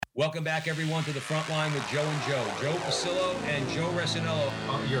Welcome back, everyone, to the front line with Joe and Joe. Joe Pasillo and Joe Resinello.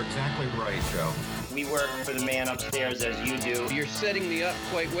 You're exactly right, Joe. We work for the man upstairs as you do. You're setting me up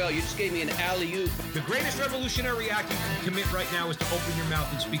quite well. You just gave me an alley-oop. The greatest revolutionary act you can commit right now is to open your mouth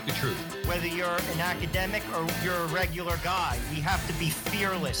and speak the truth. Whether you're an academic or you're a regular guy, we have to be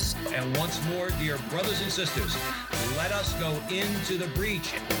fearless. And once more, dear brothers and sisters, let us go into the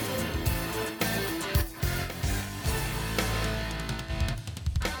breach.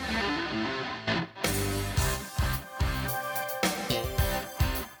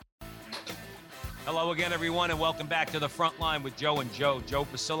 Hello again, everyone, and welcome back to the front line with Joe and Joe. Joe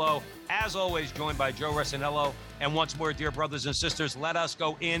Pasillo, as always, joined by Joe Resinello. And once more, dear brothers and sisters, let us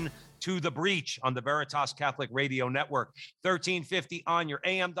go in to the breach on the Veritas Catholic Radio Network. 1350 on your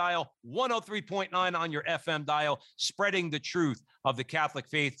AM dial, 103.9 on your FM dial, spreading the truth of the Catholic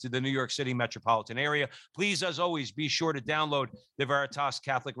faith to the New York City metropolitan area. Please, as always, be sure to download the Veritas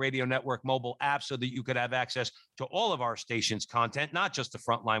Catholic Radio Network mobile app so that you could have access to all of our station's content, not just the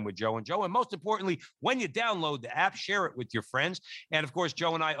front line with Joe and Joe. And most importantly, when you download the app, share it with your friends. And of course,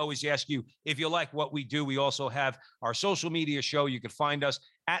 Joe and I always ask you, if you like what we do, we also have our social media show. You can find us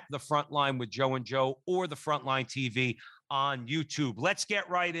at the front line with Joe and Joe or the Frontline TV on YouTube. Let's get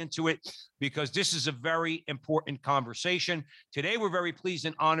right into it because this is a very important conversation. Today, we're very pleased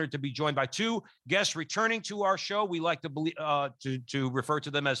and honored to be joined by two guests returning to our show. We like to believe to refer to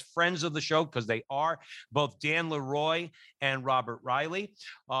them as friends of the show because they are, both Dan LeRoy and Robert Reilly.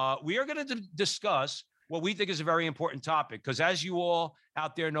 We are going to discuss what we think is a very important topic because, as you all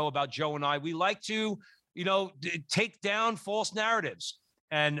out there know about Joe and I, we like to, take down false narratives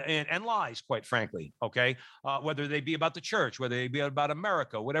and lies, quite frankly, okay? Whether they be about the church, whether they be about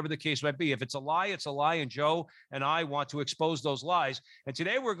America, whatever the case might be. If it's a lie, it's a lie, and Joe and I want to expose those lies. And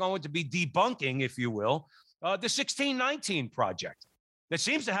today we're going to be debunking, if you will, the 1619 Project. That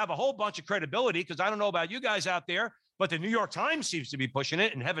seems to have a whole bunch of credibility because I don't know about you guys out there, but the New York Times seems to be pushing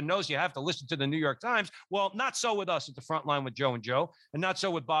it, and heaven knows you have to listen to the New York Times. Well, not so with us at the front line with Joe and Joe, and not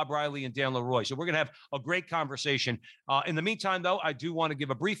so with Bob Reilly and Dan LeRoy. So we're going to have a great conversation. In the meantime, though, I do want to give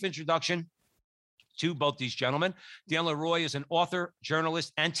a brief introduction to both these gentlemen. Dan LeRoy is an author,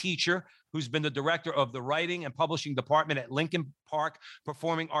 journalist, and teacher who's been the director of the Writing and Publishing Department at Lincoln Park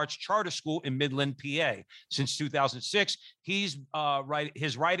Performing Arts Charter School in Midland, PA. Since 2006, his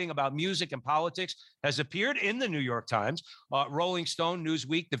writing about music and politics has appeared in the New York Times, Rolling Stone,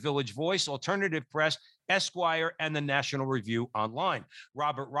 Newsweek, The Village Voice, Alternative Press, Esquire, and the National Review Online.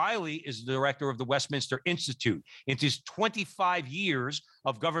 Robert Reilly is the director of the Westminster Institute. In his 25 years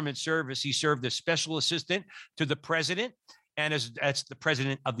of government service, he served as special assistant to the president, and that's the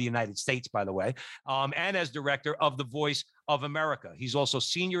president of the United States, by the way, and as director of the Voice of America. He's also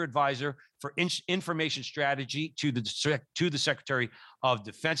senior advisor for information strategy to the Secretary of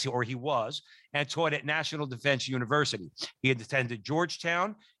Defense, or he was, and taught at National Defense University. He had attended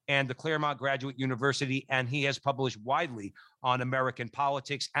Georgetown and the Claremont Graduate University, and he has published widely on American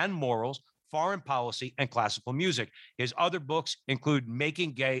politics and morals, foreign policy, and classical music. His other books include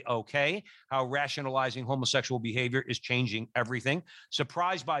Making Gay Okay, How Rationalizing Homosexual Behavior is Changing Everything,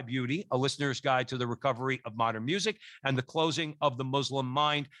 Surprised by Beauty, A Listener's Guide to the Recovery of Modern Music, and The Closing of the Muslim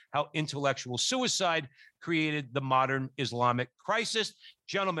Mind, How Intellectual Suicide Created the Modern Islamic Crisis.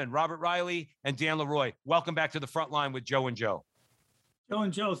 Gentlemen, Robert Reilly and Dan LeRoy, welcome back to the front line with Joe and Joe. Joe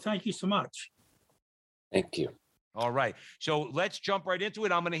and Joe, thank you so much. Thank you. All right. So let's jump right into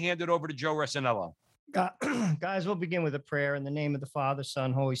it. I'm going to hand it over to Joe Resinello. Guys, we'll begin with a prayer in the name of the Father,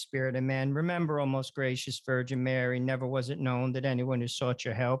 Son, Holy Spirit. Amen. Remember, O most gracious Virgin Mary, never was it known that anyone who sought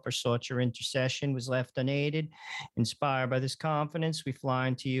your help or sought your intercession was left unaided. Inspired by this confidence, we fly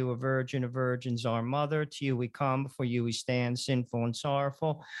unto you, a virgin of virgins, our mother. To you we come, before you we stand, sinful and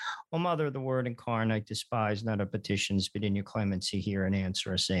sorrowful. O Mother of the Word incarnate, despise not our petitions, but in your clemency hear and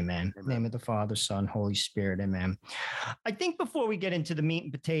answer us. Amen. In the name of the Father, Son, Holy Spirit. Amen. I think before we get into the meat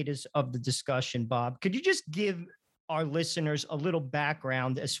and potatoes of the discussion, Bob, could you just give our listeners a little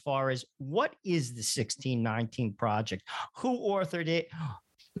background as far as what is the 1619 Project? Who authored it?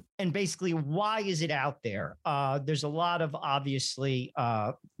 And basically, why is it out there? There's a lot of, obviously,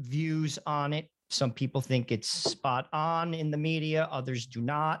 views on it. Some people think it's spot on in the media. Others do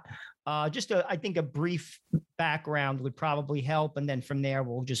not. I think a brief background would probably help. And then from there,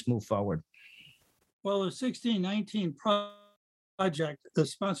 we'll just move forward. Well, the 1619 Project,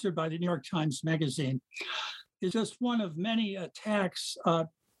 sponsored by the New York Times Magazine, is just one of many attacks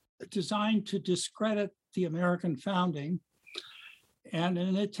designed to discredit the American founding and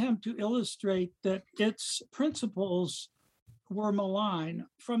an attempt to illustrate that its principles were malign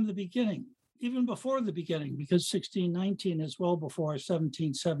from the beginning. even before the beginning, because 1619 is well before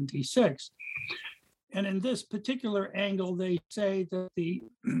 1776. And in this particular angle, they say that the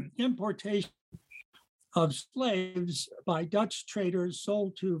importation of slaves by Dutch traders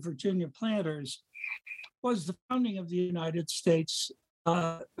sold to Virginia planters was the founding of the United States.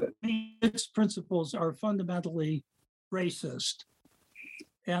 Its principles are fundamentally racist.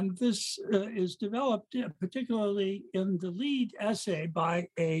 And this is developed particularly in the lead essay by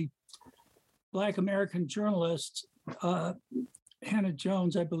a Black American journalist, Hannah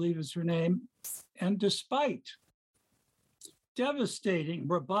Jones, I believe is her name. And despite devastating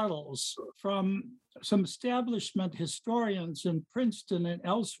rebuttals from some establishment historians in Princeton and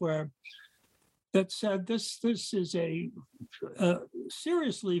elsewhere that said this is a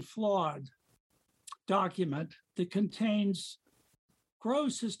seriously flawed document that contains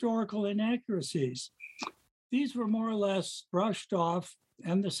gross historical inaccuracies. These were more or less brushed off,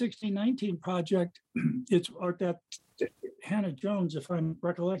 and the 1619 project, that Hannah Jones, if I'm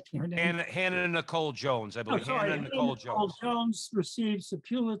recollecting her name. Hannah Nicole Jones, I believe. Hannah Nicole Jones receives the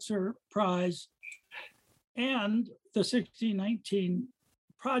Pulitzer Prize, and the 1619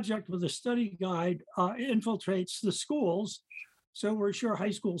 project with a study guide infiltrates the schools. So we're sure high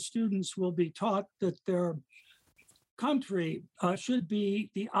school students will be taught that their country should be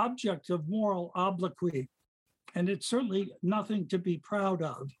the object of moral obloquy. And it's certainly nothing to be proud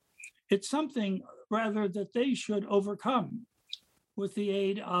of. It's something, rather, that they should overcome with the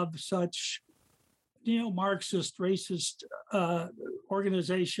aid of such neo-Marxist, racist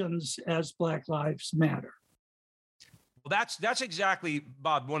organizations as Black Lives Matter. Well, that's exactly,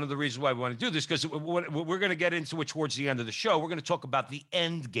 Bob, one of the reasons why we want to do this, because what we're going to get into it towards the end of the show. We're going to talk about the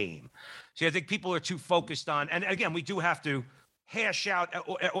end game. See, I think people are too focused on, and again, we do have to hash out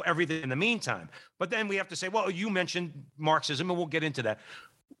everything in the meantime. But then we have to say, well, you mentioned Marxism, and we'll get into that.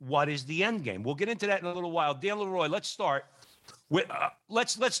 What is the end game? We'll get into that in a little while. Dan LeRoy, let's start with,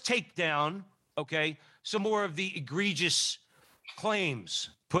 let's take down, okay, some more of the egregious claims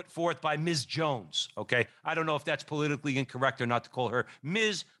put forth by Ms. Jones, okay? I don't know if that's politically incorrect or not to call her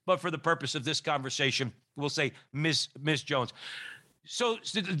Ms., but for the purpose of this conversation, we'll say Ms. Jones. So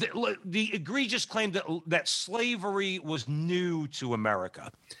the egregious claim that slavery was new to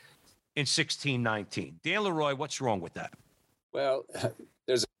America in 1619. Dan LeRoy, what's wrong with that? Well,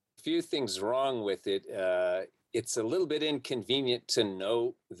 there's a few things wrong with it. It's a little bit inconvenient to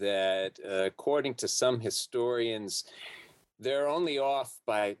note that, according to some historians, they're only off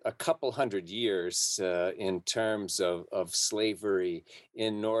by a couple hundred years in terms of slavery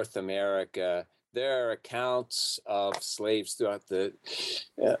in North America. There are accounts of slaves throughout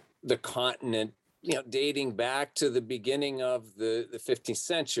the continent, dating back to the beginning of the 15th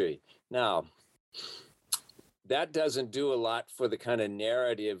century. Now, that doesn't do a lot for the kind of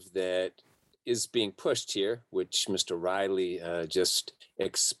narrative that is being pushed here, which Mr. Reilly just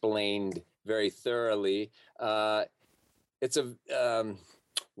explained very thoroughly. It's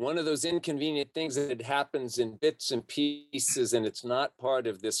one of those inconvenient things that happens in bits and pieces, and it's not part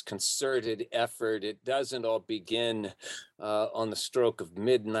of this concerted effort. It doesn't all begin on the stroke of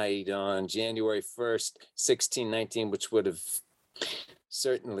midnight on January 1st, 1619, which would have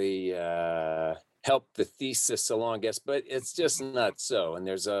certainly helped the thesis along, I guess, but it's just not so. And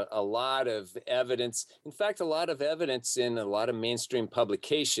there's a lot of evidence, in fact, a lot of evidence in a lot of mainstream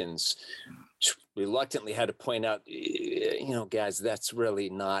publications, reluctantly had to point out, guys, that's really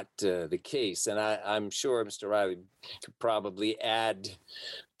not the case. And I'm sure Mr. Reilly could probably add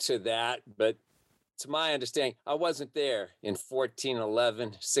to that, but to my understanding, I wasn't there in 1411,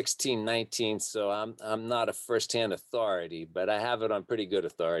 1619, so I'm not a firsthand authority, but I have it on pretty good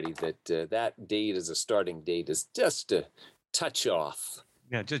authority that that date as a starting date is just a touch off.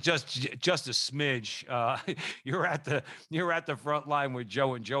 Yeah, just a smidge. You're at the front line with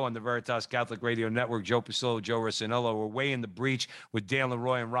Joe and Joe on the Veritas Catholic Radio Network. Joe Pasillo, Joe Rossinello. We're way in the breach with Dan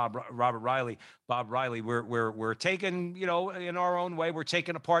LeRoy and Robert Reilly. Bob Reilly. We're taking, in our own way, we're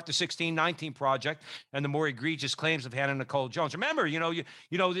taking apart the 1619 project and the more egregious claims of Hannah Nicole Jones. Remember,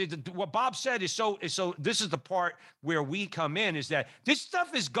 what Bob said is so. This is the part where we come in, is that this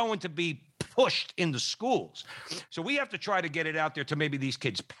stuff is going to be pushed in the schools. So we have to try to get it out there to maybe these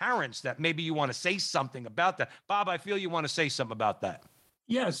kids' parents, that maybe you want to say something about that. Bob, I feel you want to say something about that.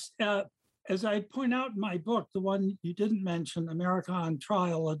 Yes. As I point out in my book, the one you didn't mention, America on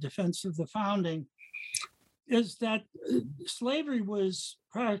Trial, A Defense of the Founding, is that slavery was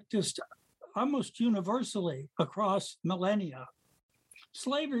practiced almost universally across millennia.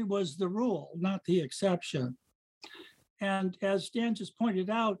 Slavery was the rule, not the exception. And as Dan just pointed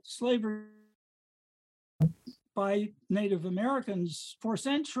out, slavery by Native Americans for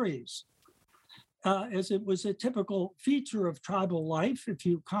centuries. as it was a typical feature of tribal life. If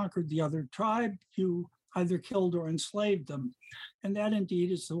you conquered the other tribe, you either killed or enslaved them. And that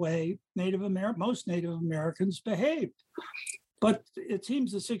indeed is the way most Native Americans behaved. But it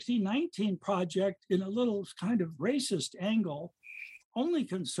seems the 1619 Project, in a little kind of racist angle, only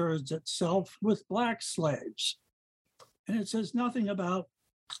concerns itself with Black slaves. And it says nothing about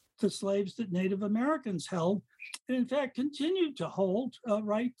the slaves that Native Americans held, and in fact continued to hold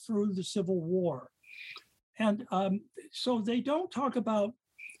right through the Civil War. And so they don't talk about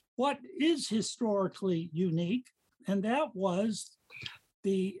what is historically unique, and that was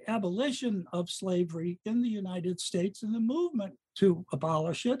the abolition of slavery in the United States and the movement to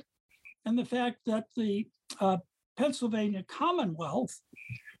abolish it, and the fact that the Pennsylvania Commonwealth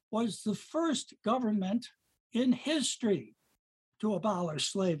was the first government in history to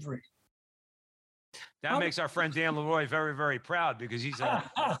abolish slavery. That makes our friend Dan LeRoy very, very proud, because he's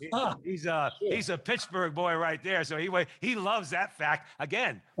a Pittsburgh boy right there. So he loves that fact.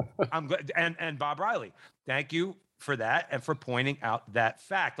 Again, I'm glad. And Bob Reilly, thank you for that and for pointing out that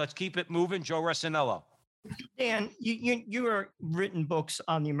fact. Let's keep it moving. Joe Resinello. Dan, you are written books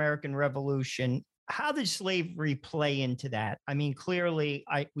on the American Revolution. How did slavery play into that? I mean, clearly,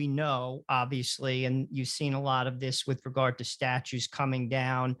 we know, obviously, and you've seen a lot of this with regard to statues coming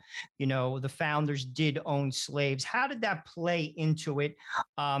down. You know, the founders did own slaves. How did that play into it?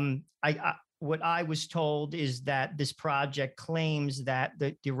 What I was told is that this project claims that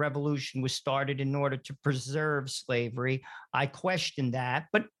the revolution was started in order to preserve slavery. I question that,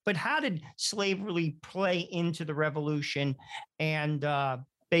 but how did slavery play into the revolution? And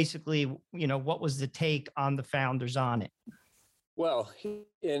basically, you know, what was the take on the founders on it? Well,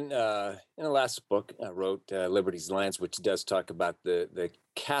 in the last book I wrote, Liberty's Lands, which does talk about the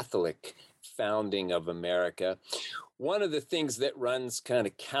Catholic founding of America, one of the things that runs kind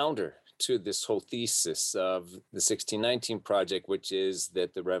of counter to this whole thesis of the 1619 Project, which is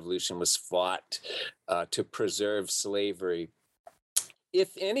that the revolution was fought to preserve slavery.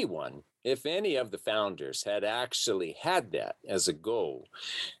 If any of the founders had actually had that as a goal,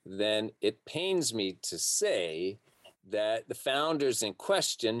 then it pains me to say that the founders in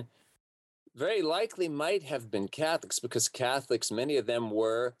question very likely might have been Catholics, because Catholics, many of them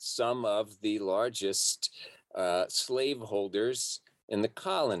were some of the largest slaveholders in the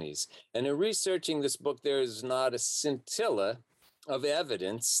colonies. And in researching this book, there is not a scintilla of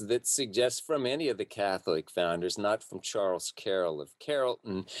evidence that suggests from any of the Catholic founders, not from Charles Carroll of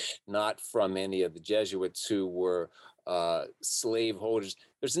Carrollton, not from any of the Jesuits who were slaveholders.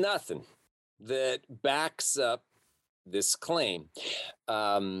 There's nothing that backs up this claim.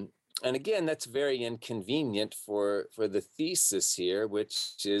 And again, that's very inconvenient for the thesis here,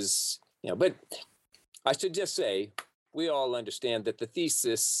 which is, but I should just say, we all understand that the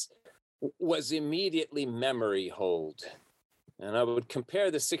thesis was immediately memory hold. And I would compare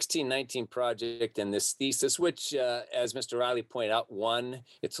the 1619 Project and this thesis, which, as Mr. Reilly pointed out, won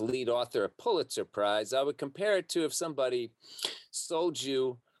its lead author a Pulitzer Prize. I would compare it to if somebody sold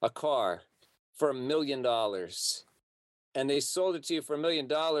you a car for $1 million, and they sold it to you for $1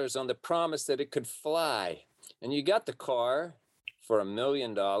 million on the promise that it could fly. And you got the car for $1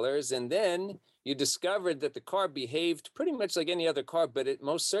 million, and then you discovered that the car behaved pretty much like any other car, but it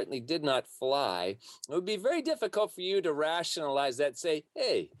most certainly did not fly. It would be very difficult for you to rationalize that, say,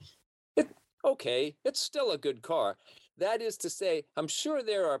 hey, it's still a good car. That is to say, I'm sure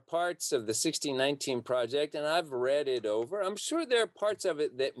there are parts of the 1619 Project, and I've read it over. I'm sure there are parts of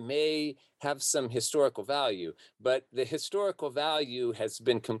it that may have some historical value, but the historical value has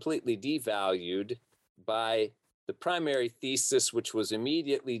been completely devalued by the primary thesis, which was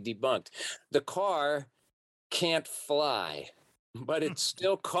immediately debunked. The car can't fly, but it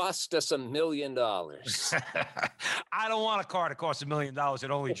still cost us $1 million. I don't want a car that costs $1 million.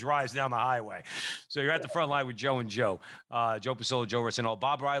 It only drives down the highway. So you're at the front line with Joe and Joe. Joe Pasillo, Joe Resinello,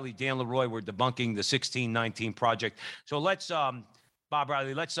 Bob Reilly, Dan LeRoy. We're debunking the 1619 Project. So let's, Bob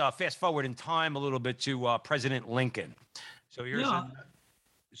Reilly, let's fast forward in time a little bit to President Lincoln. So here's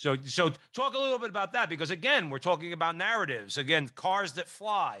So talk a little bit about that, because again, we're talking about narratives. Again, cars that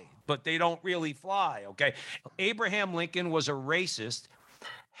fly, but they don't really fly, okay? Abraham Lincoln was a racist,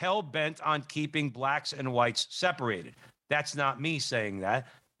 hell-bent on keeping blacks and whites separated. That's not me saying that.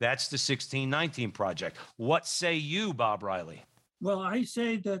 That's the 1619 Project. What say you, Bob Reilly? Well, I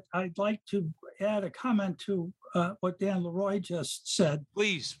say that I'd like to add a comment to what Dan LeRoy just said.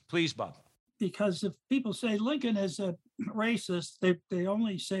 Please, Bob. Because if people say Lincoln is a racist, they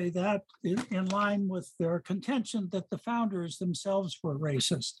only say that in line with their contention that the founders themselves were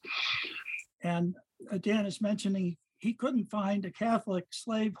racist. And Dan is mentioning he couldn't find a Catholic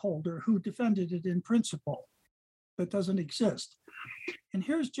slaveholder who defended it in principle. That doesn't exist. And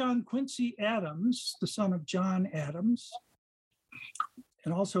here's John Quincy Adams, the son of John Adams,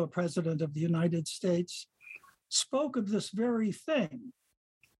 and also a president of the United States, spoke of this very thing.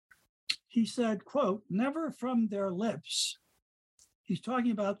 He said, quote, "Never from their lips," he's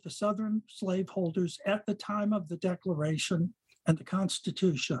talking about the Southern slaveholders at the time of the Declaration and the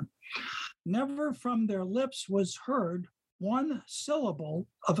Constitution, "never from their lips was heard one syllable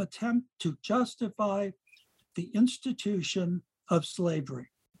of attempt to justify the institution of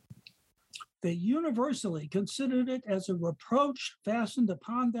slavery. They universally considered it as a reproach fastened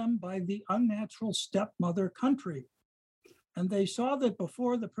upon them by the unnatural stepmother country. And they saw that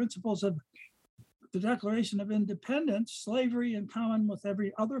before the principles of the Declaration of Independence, slavery, in common with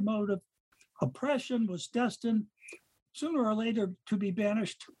every other mode of oppression, was destined sooner or later to be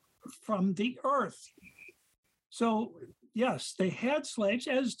banished from the earth." So, yes, they had slaves,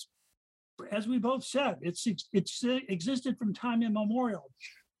 as we both said, it's existed from time immemorial,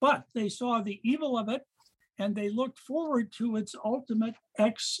 but they saw the evil of it and they looked forward to its ultimate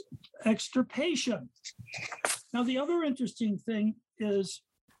extirpation. Now, the other interesting thing is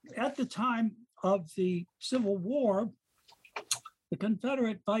at the time of the Civil War, the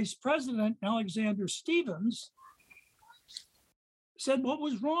Confederate Vice President, Alexander Stephens, said what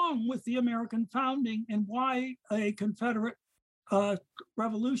was wrong with the American founding and why a Confederate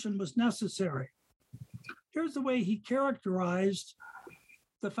revolution was necessary. Here's the way he characterized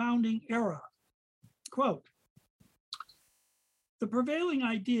the founding era. Quote, "The prevailing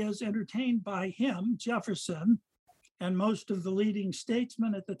ideas entertained by him, Jefferson, and most of the leading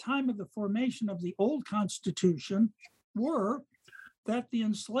statesmen at the time of the formation of the old Constitution were that the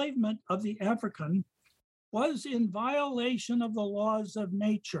enslavement of the African was in violation of the laws of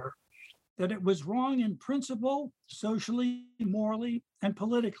nature, that it was wrong in principle, socially, morally, and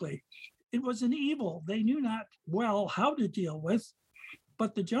politically. It was an evil they knew not well how to deal with,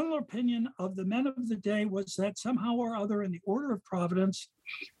 but the general opinion of the men of the day was that somehow or other in the order of providence,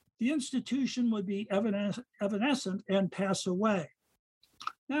 the institution would be evanescent and pass away."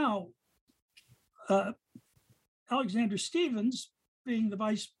 Now, Alexander Stephens, being the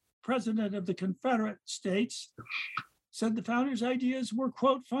vice president of the Confederate States, said the founders' ideas were,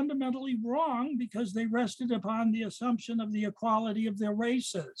 quote, "fundamentally wrong because they rested upon the assumption of the equality of their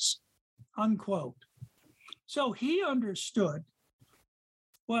races," unquote. So he understood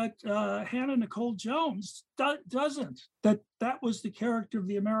what Hannah Nicole Jones doesn't, that was the character of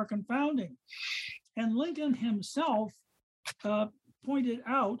the American founding. And Lincoln himself pointed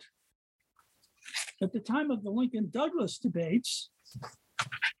out at the time of the Lincoln-Douglas debates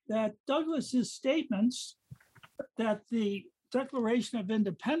that Douglas's statements that the Declaration of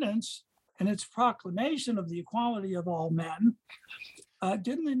Independence and its proclamation of the equality of all men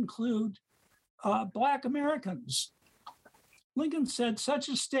didn't include Black Americans. Lincoln said such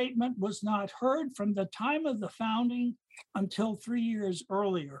a statement was not heard from the time of the founding until 3 years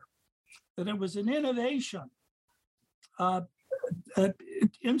earlier, that it was an innovation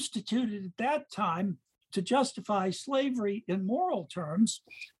instituted at that time to justify slavery in moral terms,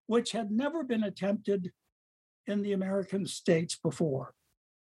 which had never been attempted in the American states before.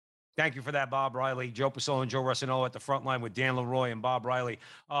 Thank you for that, Bob Reilly. Joe Pasillo and Joe Rossinola at the front line with Dan LeRoy and Bob Reilly.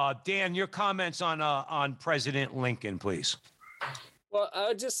 Dan, your comments on President Lincoln, please. Well, I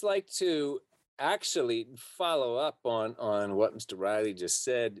would just like to actually follow up on what Mr. Reilly just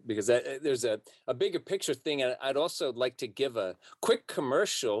said, because there's a bigger picture thing. And I'd also like to give a quick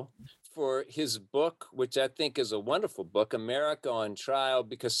commercial for his book, which I think is a wonderful book, America on Trial,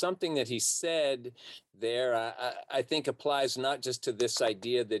 because something that he said there, I think applies not just to this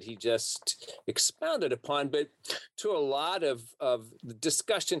idea that he just expounded upon, but to a lot of the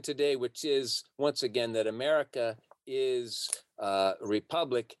discussion today, which is, once again, that America is a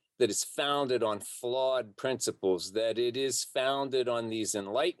republic that is founded on flawed principles, that it is founded on these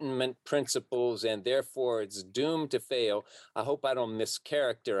Enlightenment principles, and therefore it's doomed to fail. I hope I don't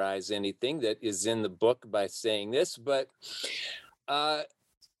mischaracterize anything that is in the book by saying this, but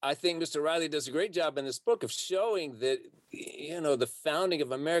I think Mr. Reilly does a great job in this book of showing that, the founding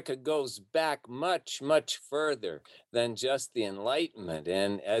of America goes back much, much further than just the Enlightenment.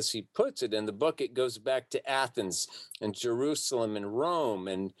 And as he puts it in the book, it goes back to Athens and Jerusalem and Rome,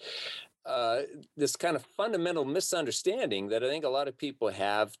 and this kind of fundamental misunderstanding that I think a lot of people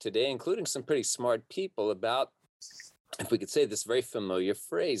have today, including some pretty smart people, about, if we could say this very familiar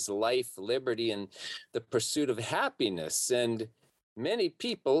phrase, life, liberty, and the pursuit of happiness. And many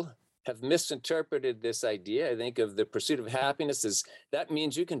people have misinterpreted this idea. I think of the pursuit of happiness as that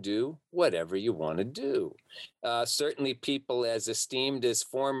means you can do whatever you want to do. Certainly, people as esteemed as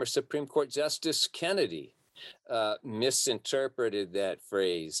former Supreme Court Justice Kennedy misinterpreted that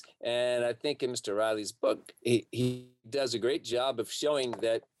phrase. And I think in Mr. Reilly's book, he does a great job of showing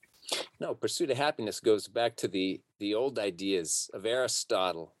that no, pursuit of happiness goes back to the old ideas of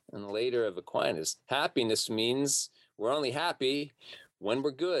Aristotle and later of Aquinas. Happiness means we're only happy when we're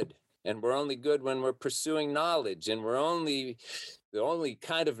good. And we're only good when we're pursuing knowledge. And the only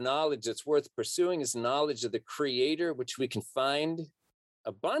kind of knowledge that's worth pursuing is knowledge of the Creator, which we can find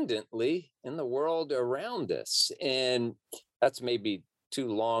abundantly in the world around us. And that's maybe too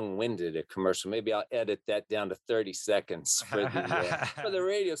long-winded a commercial. Maybe I'll edit that down to 30 seconds for the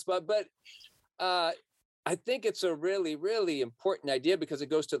radio spot. But I think it's a really, really important idea because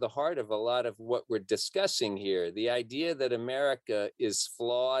it goes to the heart of a lot of what we're discussing here. The idea that America is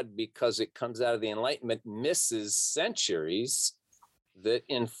flawed because it comes out of the Enlightenment misses centuries that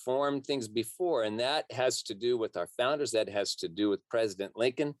informed things before. And that has to do with our founders. That has to do with President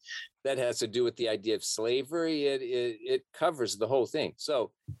Lincoln. That has to do with the idea of slavery. It covers the whole thing.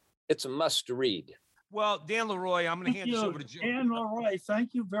 So it's a must read. Well, Dan LeRoy, I'm going to hand this over to Joe. Dan LeRoy,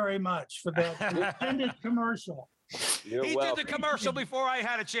 thank you very much for that extended commercial. He did the commercial before I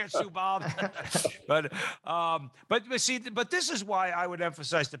had a chance to, Bob. but this is why I would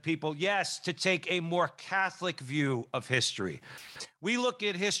emphasize to people, yes, to take a more Catholic view of history. We look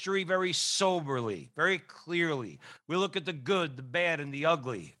at history very soberly, very clearly. We look at the good, the bad, and the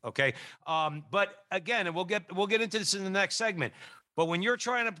ugly. Okay, but again, and we'll get into this in the next segment. But when you're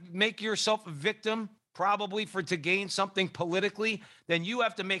trying to make yourself a victim, probably to gain something politically, then you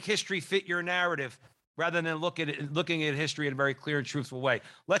have to make history fit your narrative rather than looking at history in a very clear and truthful way.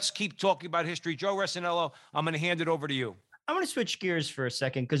 Let's keep talking about history. Joe Resinello, I'm going to hand it over to you. I want to switch gears for a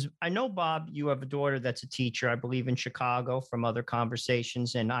second because I know, Bob, you have a daughter that's a teacher, I believe, in Chicago from other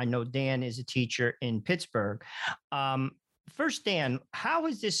conversations. And I know Dan is a teacher in Pittsburgh. First, Dan, how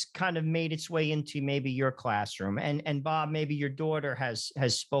has this kind of made its way into maybe your classroom? And Bob, maybe your daughter has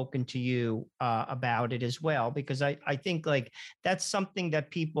spoken to you about it as well, because I think like that's something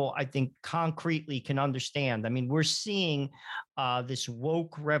that people, I think, concretely can understand. I mean, we're seeing this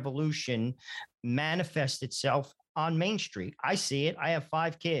woke revolution manifest itself on Main Street. I see it. I have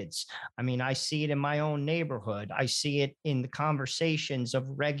 5 kids. I mean, I see it in my own neighborhood. I see it in the conversations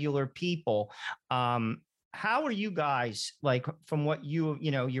of regular people. How are you guys, like, from what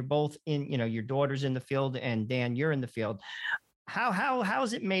you're both in, your daughter's in the field and Dan, you're in the field. How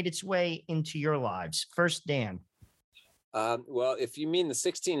has it made its way into your lives? First, Dan. Well, if you mean the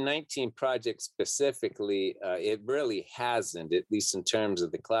 1619 project specifically, it really hasn't, at least in terms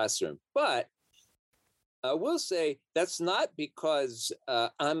of the classroom. But I will say that's not because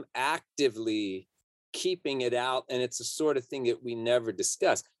I'm actively keeping it out and it's a sort of thing that we never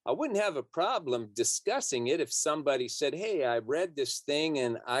discuss. I wouldn't have a problem discussing it if somebody said, hey, I read this thing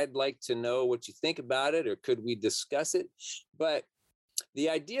and I'd like to know what you think about it, or could we discuss it? But the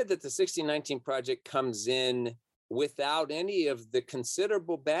idea that the 1619 project comes in without any of the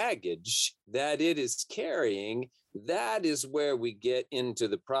considerable baggage that it is carrying, that is where we get into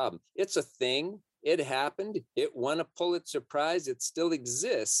the problem. It's a thing. It happened. It won a Pulitzer Prize. It still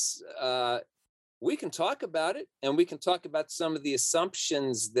exists. We can talk about it, and we can talk about some of the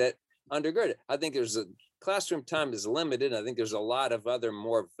assumptions that undergird it. I think classroom time is limited. I think there's a lot of other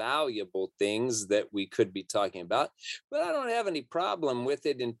more valuable things that we could be talking about, but I don't have any problem with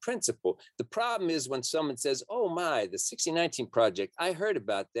it in principle. The problem is when someone says, oh my, the 1619 project, I heard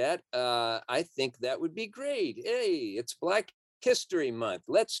about that. I think that would be great. Hey, it's Black History Month.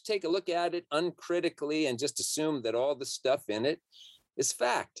 Let's take a look at it uncritically and just assume that all the stuff in it is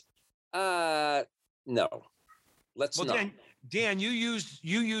fact. No, let's not. Dan, you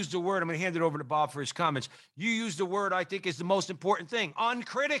used the word. I'm going to hand it over to Bob for his comments. You used the word I think is the most important thing: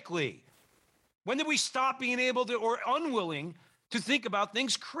 uncritically. When did we stop being able to, or unwilling to think about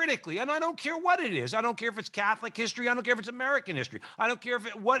things critically? And I don't care what it is. I don't care if it's Catholic history. I don't care if it's American history. I don't care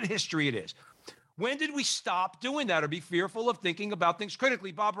what history it is. When did we stop doing that or be fearful of thinking about things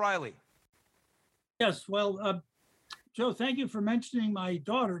critically? Bob Reilly. Yes, well, Joe, thank you for mentioning my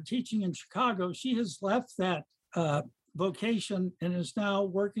daughter teaching in Chicago. She has left that vocation and is now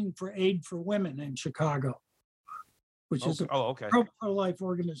working for Aid for Women in Chicago, which is a pro-life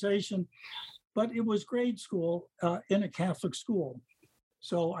organization. But it was grade school in a Catholic school.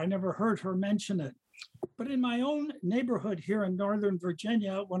 So I never heard her mention it. But in my own neighborhood here in Northern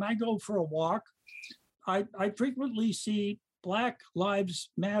Virginia, when I go for a walk, I frequently see Black Lives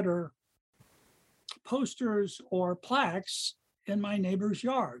Matter posters or plaques in my neighbors'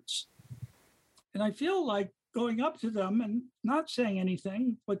 yards. And I feel like going up to them and not saying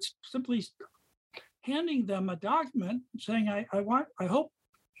anything, but simply handing them a document saying, I hope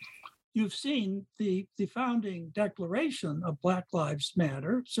you've seen the founding declaration of Black Lives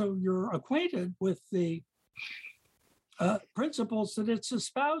Matter, so you're acquainted with the principles that it's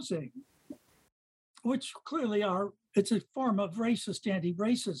espousing, which clearly it's a form of racist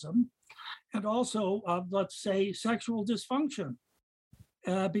anti-racism, and also of, let's say, sexual dysfunction,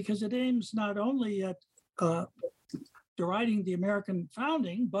 because it aims not only at deriding the American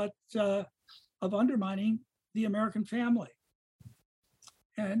founding, but of undermining the American family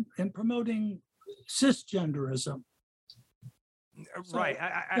and promoting cisgenderism. Right.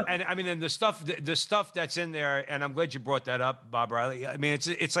 I mean, and the stuff that's in there, and I'm glad you brought that up, Bob Reilly. I mean,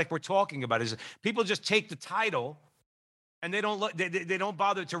 it's like we're talking about is people just take the title and they don't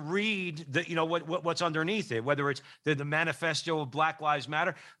bother to read what's underneath it, whether it's the manifesto of Black Lives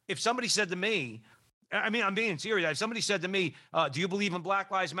Matter. If somebody said to me, I mean, I'm being serious. If somebody said to me, do you believe in Black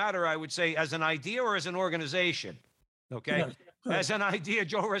Lives Matter? I would say, as an idea or as an organization? Okay. Yes. As an idea,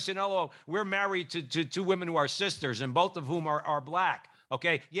 Joe Resinello, we're married to two women who are sisters, and both of whom are Black.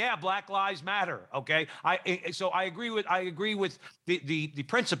 Okay. Yeah, Black Lives Matter. Okay. So I agree with the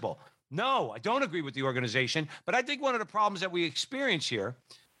principle. No, I don't agree with the organization. But I think one of the problems that we experience here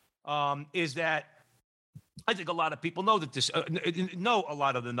is that I think a lot of people know that know a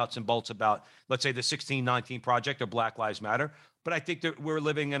lot of the nuts and bolts about, let's say, the 1619 Project or Black Lives Matter. But I think that we're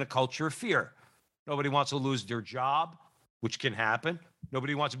living in a culture of fear. Nobody wants to lose their job, which can happen.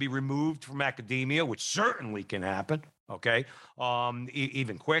 Nobody wants to be removed from academia, which certainly can happen, okay,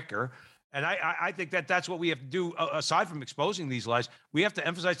 even quicker. And I think that that's what we have to do, aside from exposing these lies. We have to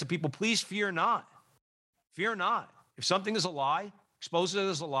emphasize to people, please fear not. Fear not. If something is a lie, expose it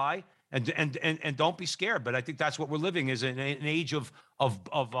as a lie, and don't be scared. But I think that's what we're living is in an age of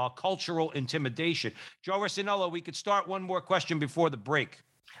cultural intimidation. Joe Resinello, we could start one more question before the break.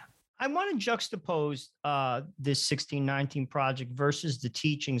 I want to juxtapose this 1619 Project versus the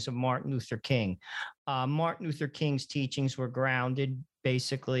teachings of Martin Luther King. Martin Luther King's teachings were grounded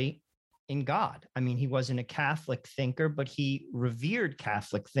basically in God. I mean, he wasn't a Catholic thinker, but he revered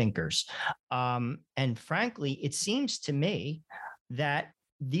Catholic thinkers. And frankly, it seems to me that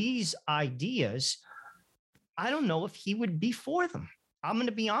these ideas, I don't know if he would be for them. I'm going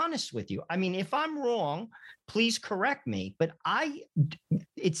to be honest with you. I mean, if I'm wrong, please correct me. But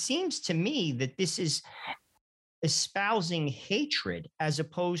it seems to me that this is espousing hatred as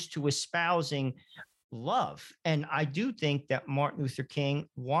opposed to espousing love. And I do think that Martin Luther King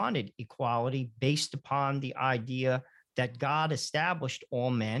wanted equality based upon the idea that God established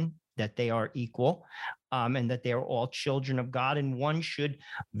all men, that they are equal, and that they are all children of God. And one should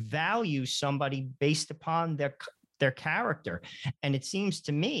value somebody based upon their character. And it seems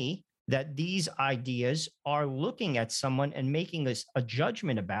to me that these ideas are looking at someone and making a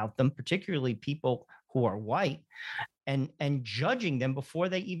judgment about them, particularly people who are white, and judging them before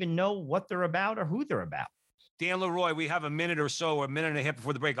they even know what they're about or who they're about. Dan LeRoy, we have a minute or so, or a minute and a half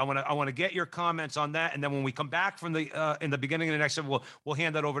before the break. I want to get your comments on that, and then when we come back from in the beginning of the next segment, we'll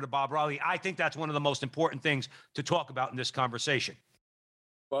hand that over to Bob Reilly. I think that's one of the most important things to talk about in this conversation.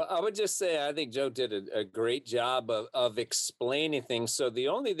 Well, I would just say I think Joe did a great job of explaining things. So the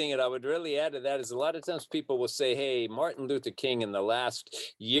only thing that I would really add to that is a lot of times people will say, hey, Martin Luther King in the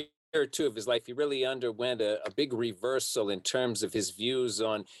last year or two of his life, he really underwent a big reversal in terms of his views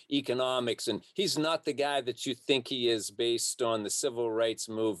on economics. And he's not the guy that you think he is based on the civil rights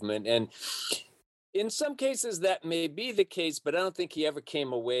movement. And in some cases, that may be the case, but I don't think he ever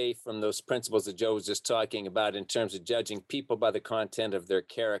came away from those principles that Joe was just talking about in terms of judging people by the content of their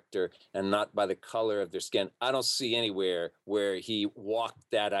character and not by the color of their skin. I don't see anywhere where he walked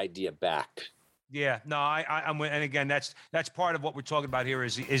that idea back. Yeah, no, I'm, and again, that's part of what we're talking about here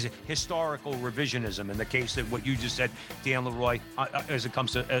is historical revisionism in the case that what you just said, Dan LeRoy, as it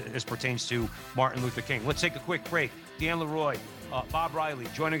comes to as pertains to Martin Luther King. Let's take a quick break. Dan LeRoy, Bob Reilly,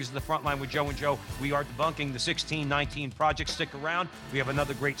 joining us at the front line with Joe and Joe. We are debunking the 1619 Project. Stick around. We have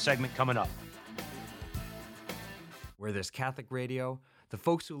another great segment coming up. Where there's Catholic radio, the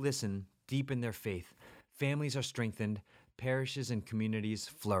folks who listen deepen their faith. Families are strengthened, parishes and communities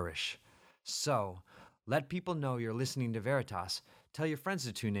flourish. So, let people know you're listening to Veritas, tell your friends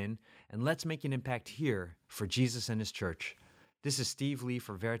to tune in, and let's make an impact here for Jesus and His Church. This is Steve Lee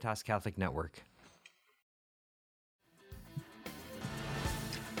for Veritas Catholic Network.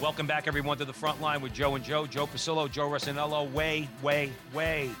 Welcome back, everyone, to the front line with Joe and Joe. Joe Pasillo, Joe Resinello, way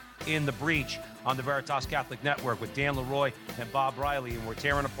in the Breach on the Veritas Catholic Network with Dan LeRoy and Bob Reilly, and we're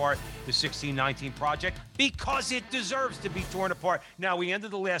tearing apart the 1619 Project because it deserves to be torn apart. Now, we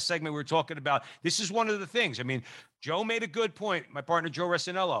ended the last segment, we were talking about, this is one of the things. I mean, Joe made a good point, my partner Joe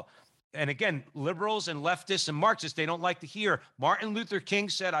Resinello. And again, liberals and leftists and Marxists, they don't like to hear. Martin Luther King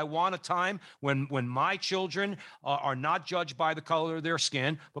said, I want a time when my children are not judged by the color of their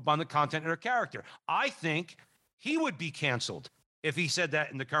skin, but by the content of their character. I think he would be canceled if he said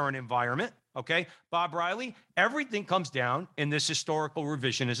that in the current environment. Okay, Bob Reilly, everything comes down in this historical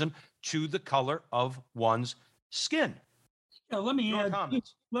revisionism to the color of one's skin. Yeah, let me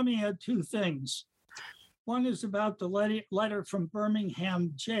add two things. One is about the letter from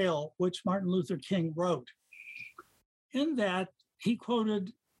Birmingham jail, which Martin Luther King wrote. In that, he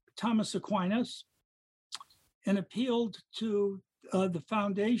quoted Thomas Aquinas and appealed to the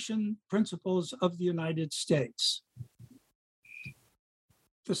foundation principles of the United States.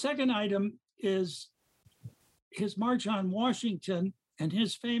 The second item is his March on Washington and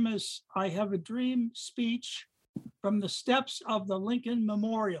his famous I Have a Dream speech from the steps of the Lincoln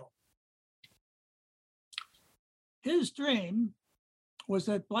Memorial. His dream was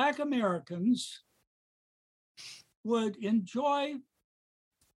that Black Americans would enjoy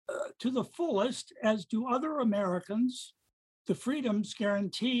to the fullest, as do other Americans, the freedoms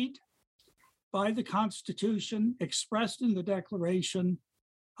guaranteed by the Constitution expressed in the Declaration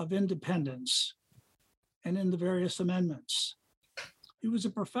of Independence and in the various amendments. He was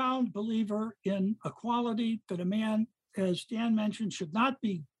a profound believer in equality, that a man, as Dan mentioned, should not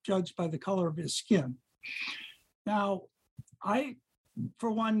be judged by the color of his skin. Now, I,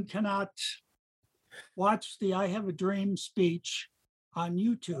 for one, cannot watch the I Have a Dream speech on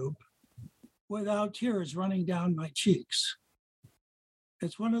YouTube without tears running down my cheeks.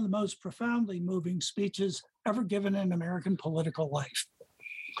 It's one of the most profoundly moving speeches ever given in American political life.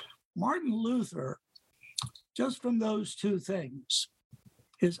 Martin Luther, just from those two things,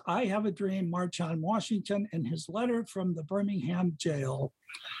 his I Have a Dream, March on Washington, and his letter from the Birmingham jail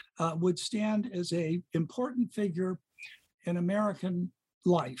would stand as an important figure in American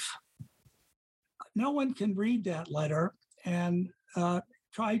life. No one can read that letter and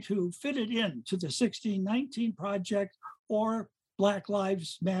try to fit it into the 1619 Project or Black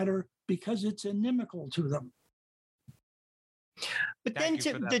Lives Matter because it's inimical to them. But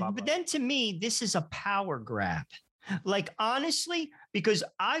then to me, this is a power grab. Like, honestly, because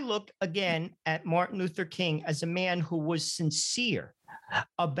I look again at Martin Luther King as a man who was sincere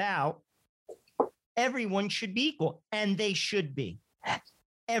about everyone should be equal, and they should be.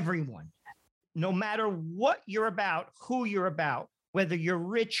 Everyone, no matter what you're about, who you're about, whether you're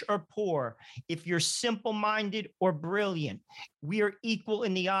rich or poor, if you're simple-minded or brilliant, we are equal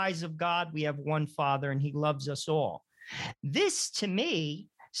in the eyes of God. We have one Father, and He loves us all. This, to me,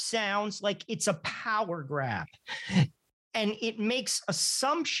 sounds like it's a power grab, and it makes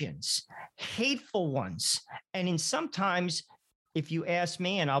assumptions, hateful ones. And in sometimes, if you ask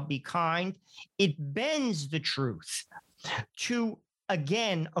me, and I'll be kind, it bends the truth to,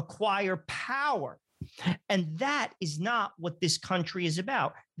 again, acquire power. And that is not what this country is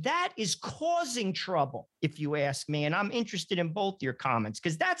about. That is causing trouble, if you ask me. And I'm interested in both your comments,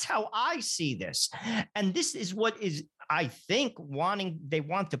 because that's how I see this. And this is what is, I think, they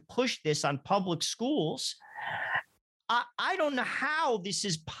want to push this on public schools. I don't know how this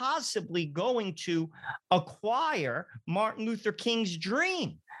is possibly going to acquire Martin Luther King's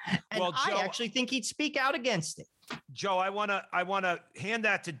dream. And well, Joe, I actually think he'd speak out against it. Joe, I want to hand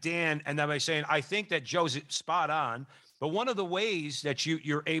that to Dan, and then by saying I think that Joe's spot on. But one of the ways that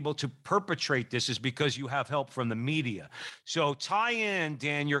you're able to perpetrate this is because you have help from the media. So tie in,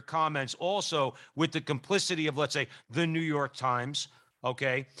 Dan, your comments also with the complicity of, let's say, the New York Times,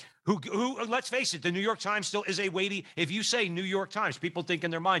 okay? Who let's face it, the New York Times still is a weighty. If you say New York Times, people think in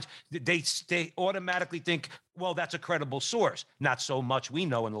their minds, they automatically think, well, that's a credible source. Not so much we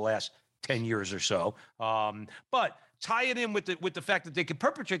know in the last 10 years or so. But tie it in with the fact that they can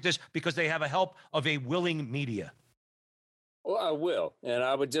perpetrate this because they have a help of a willing media. Well, I will. And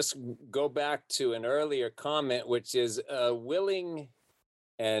I would just go back to an earlier comment, which is willing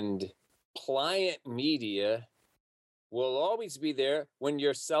and pliant media will always be there when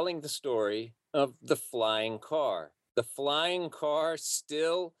you're selling the story of the flying car. The flying car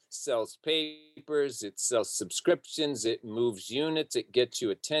still sells papers, it sells subscriptions, it moves units, it gets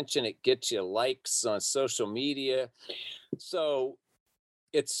you attention, it gets you likes on social media. So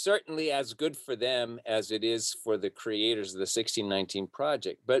it's certainly as good for them as it is for the creators of the 1619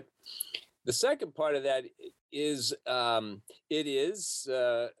 Project. But the second part of that is it is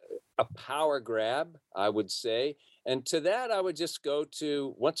a a power grab, I would say. And to that, I would just go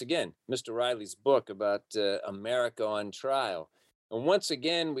to, once again, Mr. Reilly's book about America on trial. And once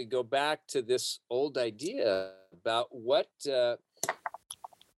again, we go back to this old idea about what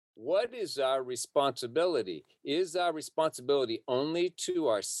is our responsibility? Is our responsibility only to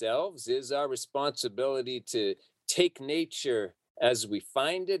ourselves? Is our responsibility to take nature as we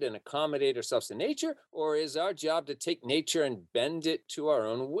find it and accommodate ourselves to nature? Or is our job to take nature and bend it to our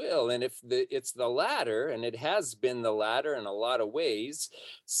own will? And if it's the latter, and it has been the latter in a lot of ways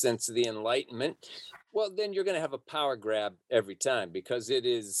since the Enlightenment, well, then you're going to have a power grab every time, because it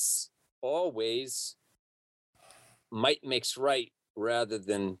is always might makes right rather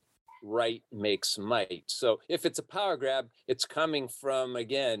than right makes might. So if it's a power grab, it's coming from,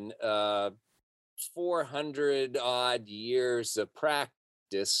 again, 400 odd years of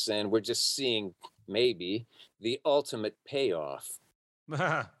practice, and we're just seeing maybe the ultimate payoff.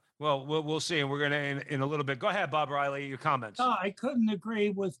 Well, we'll see, and we're going to in a little bit. Go ahead, Bob Reilly, your comments. No, I couldn't agree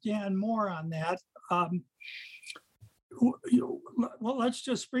with Dan more on that. Well, let's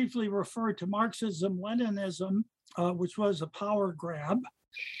just briefly refer to Marxism, Leninism, which was a power grab,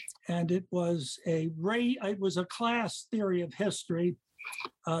 and it was a class theory of history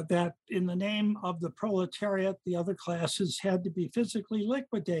that, in the name of the proletariat, the other classes had to be physically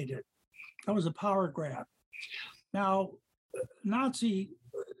liquidated. That was a power grab. Now, Nazi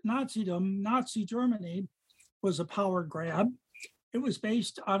Germany was a power grab. It was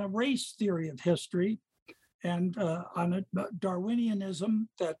based on a race theory of history and on a Darwinianism,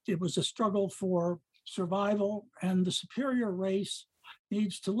 that it was a struggle for survival, and the superior race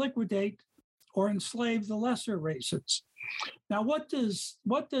needs to liquidate or enslave the lesser races. Now, what do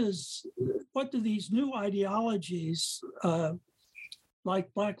these new ideologies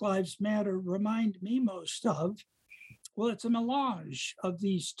like Black Lives Matter remind me most of? Well, it's a melange of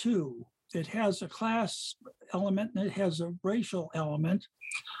these two. It has a class element and it has a racial element,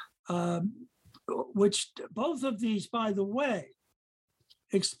 which both of these, by the way,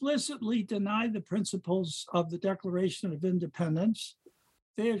 explicitly deny the principles of the Declaration of Independence.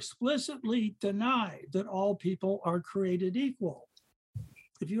 They explicitly deny that all people are created equal.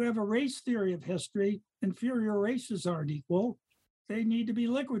 If you have a race theory of history, inferior races aren't equal. They need to be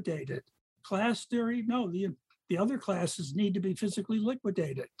liquidated. Class theory, no, the other classes need to be physically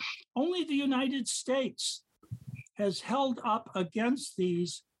liquidated. Only the United States has held up against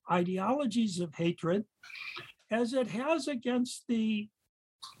these ideologies of hatred as it has against the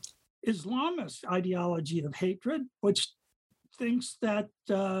Islamist ideology of hatred, which thinks that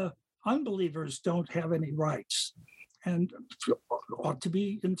unbelievers don't have any rights and ought to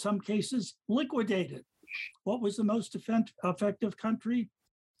be, in some cases, liquidated. What was the most effective country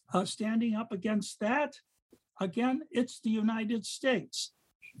standing up against that? Again, it's the United States.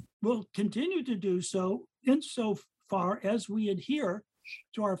 We'll continue to do so insofar as we adhere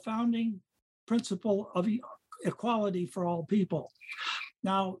to our founding principle of equality for all people.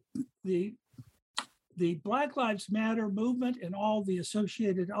 Now, the Black Lives Matter movement and all the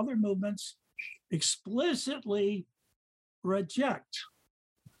associated other movements explicitly reject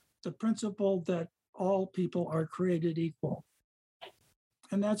the principle that all people are created equal.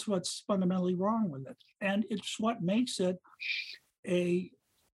 And that's what's fundamentally wrong with it. And it's what makes it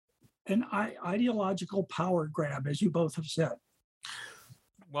an ideological power grab, as you both have said.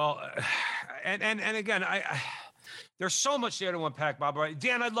 Well, and again, there's so much there to unpack, Bob. Right,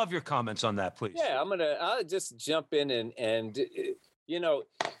 Dan, I'd love your comments on that, please. Yeah, I'll just jump in and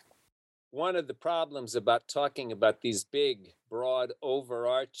one of the problems about talking about these big, broad,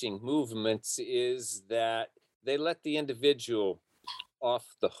 overarching movements is that they let the individual off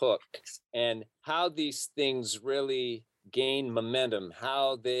the hook, and how these things really gain momentum,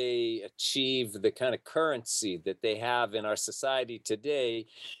 how they achieve the kind of currency that they have in our society today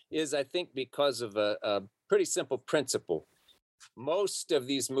is, I think, because of a pretty simple principle. Most of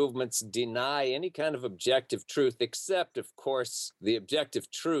these movements deny any kind of objective truth, except, of course, the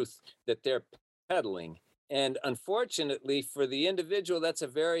objective truth that they're peddling. And unfortunately, for the individual, that's a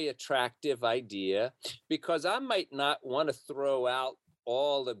very attractive idea, because I might not want to throw out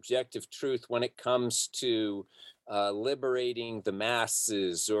all objective truth when it comes to liberating the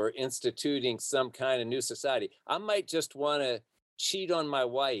masses or instituting some kind of new society. I might just want to cheat on my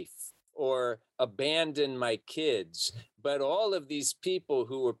wife or abandon my kids. But all of these people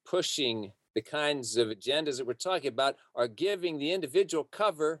who are pushing the kinds of agendas that we're talking about are giving the individual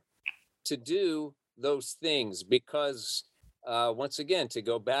cover to do those things, because once again, to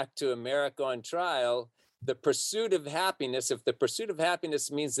go back to America on trial, the pursuit of happiness, if the pursuit of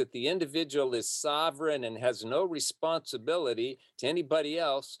happiness means that the individual is sovereign and has no responsibility to anybody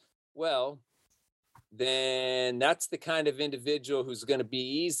else, well, then that's the kind of individual who's going to be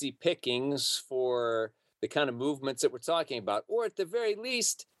easy pickings for the kind of movements that we're talking about. Or at the very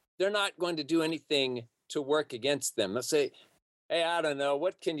least, they're not going to do anything to work against them. They'll say, hey, I don't know,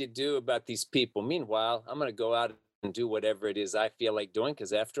 what can you do about these people? Meanwhile, I'm going to go out and do whatever it is I feel like doing,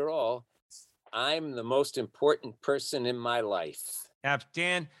 because after all, I'm the most important person in my life.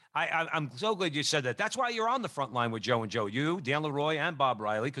 Dan, I'm so glad you said that. That's why you're on the front line with Joe and Joe. You, Dan LeRoy, and Bob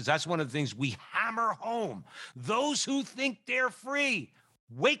Reilly, because that's one of the things we hammer home. Those who think they're free,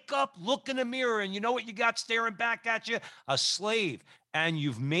 wake up, look in the mirror, and you know what you got staring back at you? A slave. And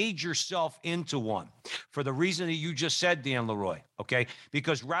you've made yourself into one for the reason that you just said, Dan LeRoy, okay?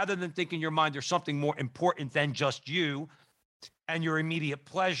 Because rather than think in your mind there's something more important than just you and your immediate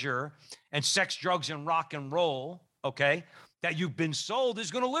pleasure and sex, drugs, and rock and roll, okay, that you've been sold is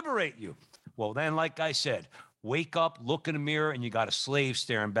going to liberate you. Well, then, like I said, wake up, look in the mirror, and you got a slave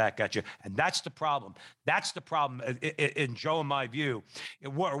staring back at you. And that's the problem. That's the problem, in Joe, in my view,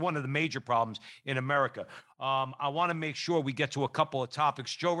 one of the major problems in America. I want to make sure we get to a couple of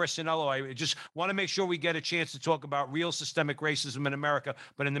topics. Joe Resinello, I just want to make sure we get a chance to talk about real systemic racism in America.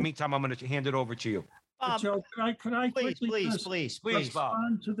 But in the meantime, I'm going to hand it over to you. Joe, could I quickly please, Bob,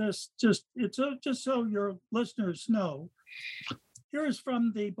 respond to this? Just so your listeners know, here is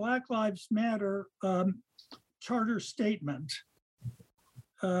from the Black Lives Matter charter statement.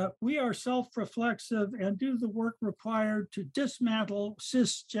 We are self-reflexive and do the work required to dismantle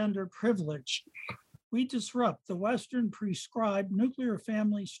cisgender privilege. We disrupt the Western prescribed nuclear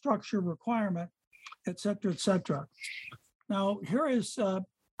family structure requirement, et cetera, et cetera. Now, here is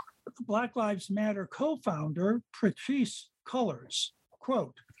Black Lives Matter co-founder Patrisse Cullors,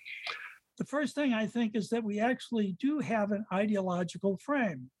 quote, "The first thing I think is that we actually do have an ideological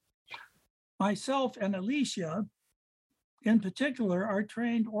frame. Myself and Alicia, in particular, are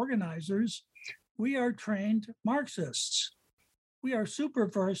trained organizers. We are trained Marxists. We are super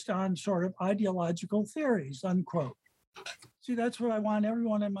versed on sort of ideological theories," unquote. See, that's what I want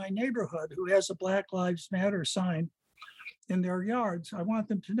everyone in my neighborhood who has a Black Lives Matter sign in their yards. I want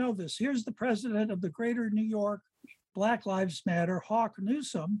them to know this. Here's the president of the Greater New York Black Lives Matter, Hawk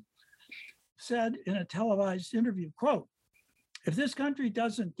Newsom, said in a televised interview, quote, "If this country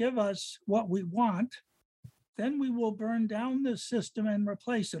doesn't give us what we want, then we will burn down this system and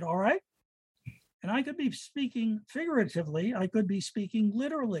replace it, all right?" And I could be speaking figuratively, I could be speaking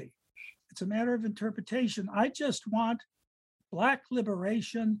literally. It's a matter of interpretation. I just want Black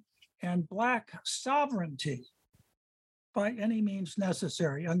liberation and Black sovereignty by any means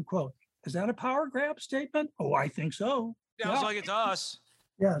necessary, unquote. Is that a power grab statement? Oh, I think so. Sounds like it's us.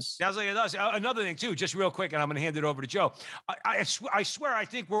 Yes. Sounds like it does. Another thing, too, just real quick, and I'm going to hand it over to Joe. I swear, I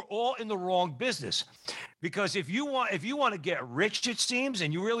think we're all in the wrong business, because if you want to get rich, it seems,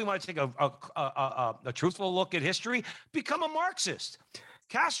 and you really want to take a truthful look at history, become a Marxist.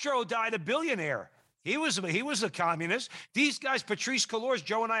 Castro died a billionaire. He was a communist. These guys, Patrisse Cullors,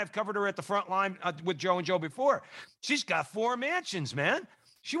 Joe and I have covered her at the front line with Joe and Joe before. She's got 4 mansions, man.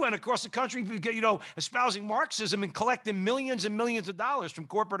 She went across the country, espousing Marxism and collecting millions and millions of dollars from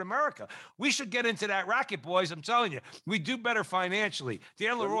corporate America. We should get into that racket, boys. I'm telling you, we do better financially.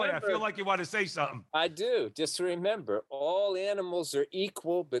 Dan LeRoy, I feel like you want to say something. I do. Just remember, all animals are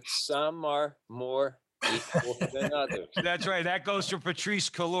equal, but some are more equal than others. That's right. That goes for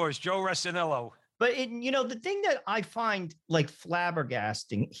Patrisse Cullors. Joe Resinello. But the thing that I find like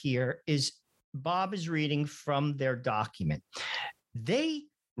flabbergasting here is Bob is reading from their document. They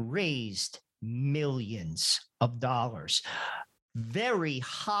raised millions of dollars. Very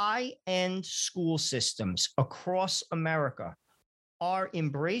high-end school systems across America are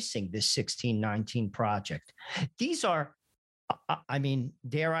embracing this 1619 project. These are,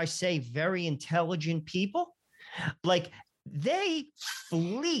 dare I say, very intelligent people. Like, they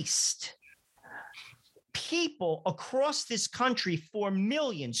fleeced people across this country for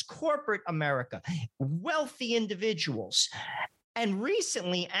millions, corporate America, wealthy individuals. And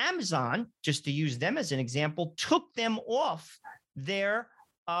recently, Amazon, just to use them as an example, took them off their,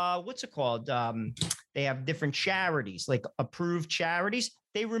 what's it called? They have different charities, like approved charities.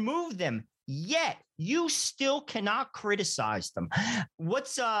 They removed them, yet you still cannot criticize them.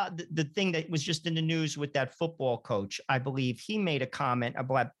 What's the thing that was just in the news with that football coach? I believe he made a comment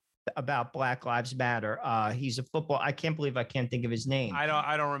about Black Lives Matter. He's a football. I can't believe I can't think of his name.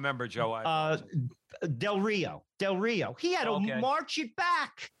 I don't remember, Joe. Del Rio. He had to march it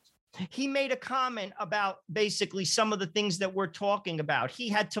back. He made a comment about basically some of the things that we're talking about. He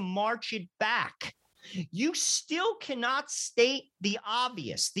had to march it back. You still cannot state the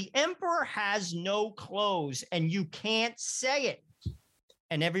obvious. The emperor has no clothes, and you can't say it.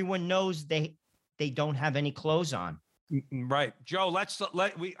 and everyone knows they don't have any clothes on. Right, Joe.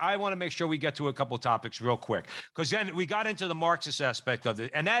 I want to make sure we get to a couple of topics real quick, because then we got into the Marxist aspect of it,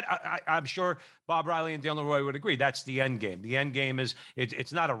 and that I'm sure Bob Reilly and Dan LeRoy would agree. That's the end game. The end game is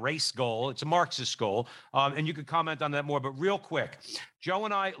it's not a race goal; it's a Marxist goal. And you could comment on that more. But real quick, Joe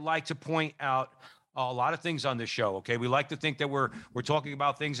and I like to point out a lot of things on this show. Okay, we like to think that we're talking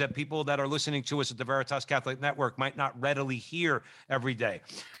about things that people that are listening to us at the Veritas Catholic Network might not readily hear every day.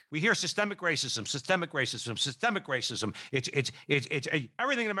 We hear systemic racism, systemic racism, systemic racism. It's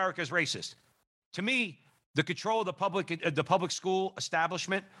everything in America is racist. To me, the control of the public school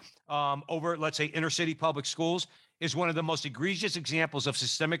establishment over, let's say, inner city public schools is one of the most egregious examples of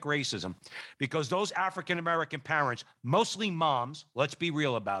systemic racism, because those African-American parents, mostly moms, let's be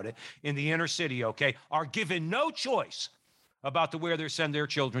real about it, in the inner city, okay, are given no choice about where they send their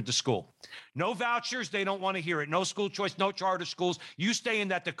children to school. No vouchers, they don't want to hear it. No school choice, no charter schools. You stay in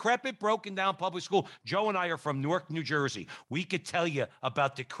that decrepit, broken down public school. Joe and I are from Newark, New Jersey. We could tell you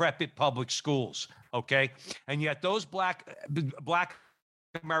about decrepit public schools, okay? And yet those black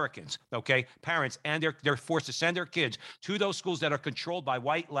Americans, okay, parents, and they're forced to send their kids to those schools that are controlled by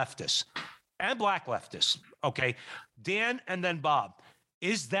white leftists and black leftists, okay? Dan and then Bob.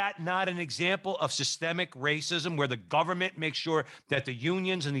 Is that not an example of systemic racism, where the government makes sure that the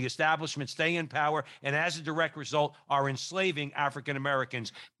unions and the establishment stay in power, and as a direct result are enslaving African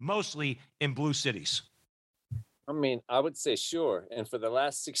Americans, mostly in blue cities? I mean, I would say sure. And for the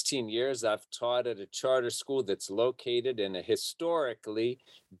last 16 years, I've taught at a charter school that's located in a historically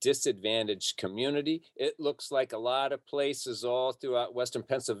disadvantaged community. It looks like a lot of places all throughout Western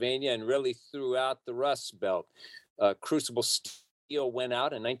Pennsylvania and really throughout the Rust Belt. Crucible Steel went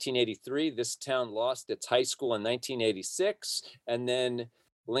out in 1983. This town lost its high school in 1986. And then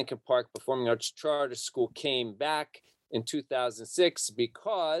Lincoln Park Performing Arts Charter School came back in 2006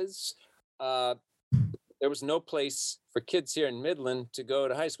 because there was no place for kids here in Midland to go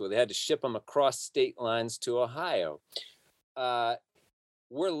to high school. They had to ship them across state lines to Ohio.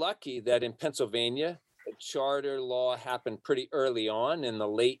 We're lucky that in Pennsylvania, charter law happened pretty early on in the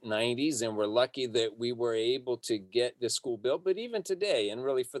late 90s, and we're lucky that we were able to get the school built. But even today, and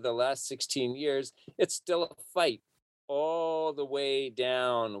really for the last 16 years, it's still a fight all the way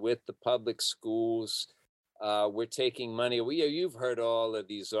down with the public schools. We're taking money. You've heard all of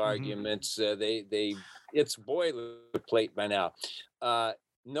these arguments. It's boilerplate by now.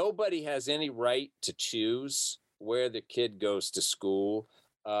 Nobody has any right to choose where the kid goes to school.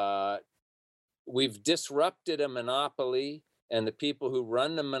 We've disrupted a monopoly, and the people who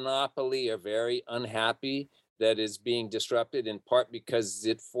run the monopoly are very unhappy that is being disrupted, in part because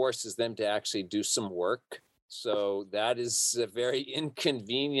it forces them to actually do some work. So that is very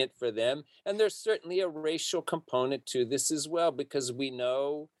inconvenient for them. And there's certainly a racial component to this as well, because we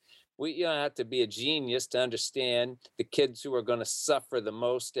know you don't have to be a genius to understand the kids who are going to suffer the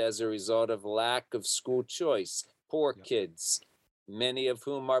most as a result of lack of school choice. Poor kids, many of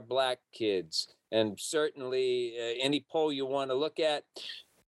whom are black kids. And certainly any poll you want to look at,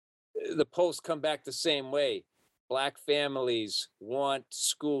 the polls come back the same way. Black families want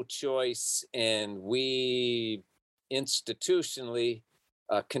school choice, and we institutionally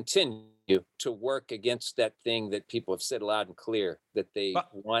continue to work against that thing that people have said loud and clear that they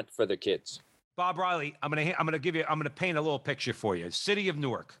want for their kids. Bob Reilly, I'm gonna paint a little picture for you. City of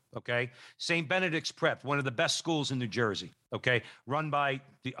Newark, okay? St. Benedict's Prep, one of the best schools in New Jersey, okay? Run by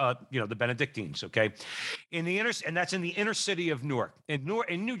the Benedictines, okay? And that's in the inner city of Newark. In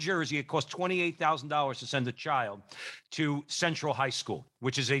New Jersey, it costs $28,000 to send a child to Central High School,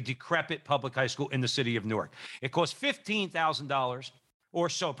 which is a decrepit public high school in the city of Newark. It costs $15,000 or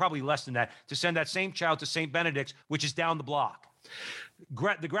so, probably less than that, to send that same child to St. Benedict's, which is down the block.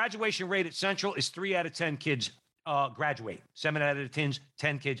 The graduation rate at Central is 3 out of 10 kids graduate. 7 out of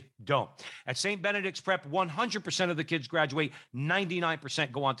 10 kids don't. At St. Benedict's Prep, 100% of the kids graduate.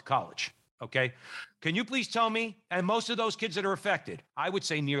 99% go on to college. Okay. Can you please tell me, and most of those kids that are affected, I would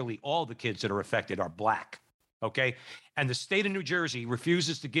say nearly all the kids that are affected are black. Okay. And the state of New Jersey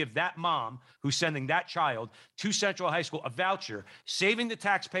refuses to give that mom who's sending that child to Central High School a voucher, saving the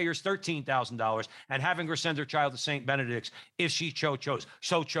taxpayers $13,000 and having her send her child to St. Benedict's if she chose.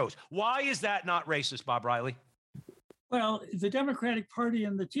 Why is that not racist, Bob Reilly? Well, the Democratic Party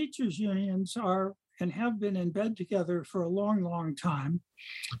and the teachers' unions are and have been in bed together for a long, long time.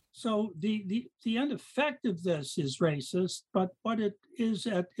 So the end effect of this is racist, but what it is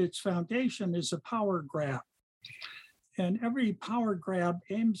at its foundation is a power grab. And every power grab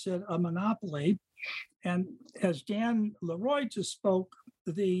aims at a monopoly. And as Dan LeRoy just spoke,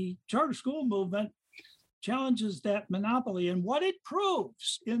 the charter school movement challenges that monopoly. And what it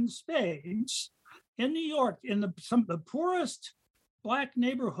proves in spades in New York, in some of the poorest Black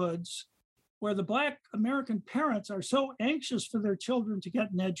neighborhoods, where the Black American parents are so anxious for their children to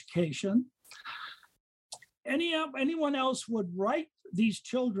get an education, anyone else would write these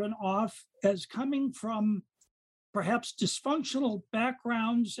children off as coming from perhaps dysfunctional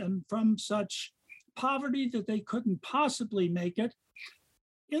backgrounds and from such poverty that they couldn't possibly make it.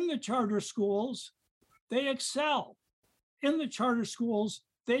 In the charter schools, they excel. In the charter schools,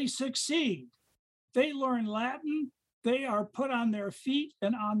 they succeed. They learn Latin. They are put on their feet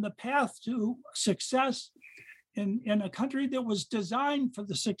and on the path to success in a country that was designed for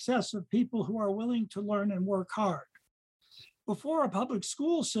the success of people who are willing to learn and work hard. Before a public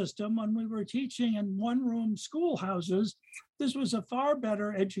school system, when we were teaching in one-room schoolhouses, this was a far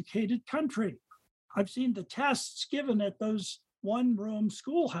better educated country. I've seen the tests given at those one-room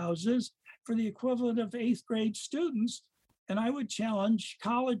schoolhouses for the equivalent of 8th grade students, and I would challenge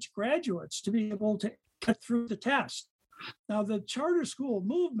college graduates to be able to get through the test. Now, the charter school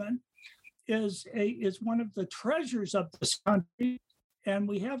movement is one of the treasures of this country, and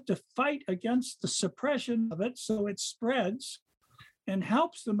we have to fight against the suppression of it so it spreads and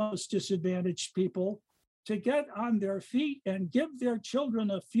helps the most disadvantaged people to get on their feet and give their children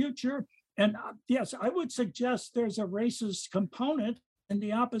a future. And yes, I would suggest there's a racist component in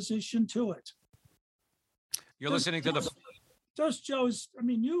the opposition to it. You're listening to the... Just Joe's, I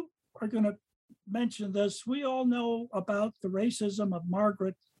mean, you are going to mention this. We all know about the racism of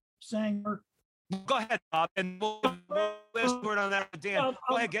Margaret Sanger. Go ahead, Bob, and we'll last word on that, Dan.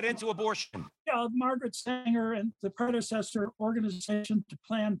 Go ahead, get into abortion. Yeah, Margaret Sanger and the predecessor organization to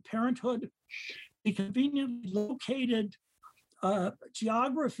Planned Parenthood, the conveniently located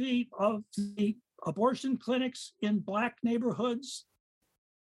geography of the abortion clinics in Black neighborhoods,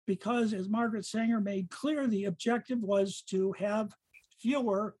 because as Margaret Sanger made clear, the objective was to have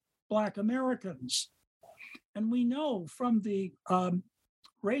fewer Black Americans. And we know from the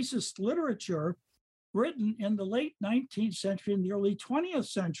racist literature written in the late 19th century and the early 20th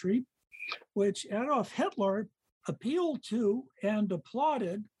century, which Adolf Hitler appealed to and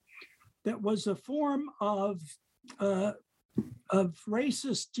applauded, that was a form of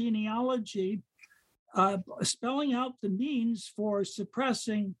racist genealogy, spelling out the means for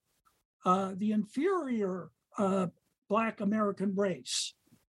suppressing the inferior Black American race.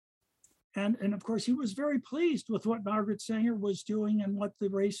 And of course, he was very pleased with what Margaret Sanger was doing and what the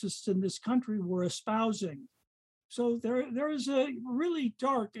racists in this country were espousing. So there is a really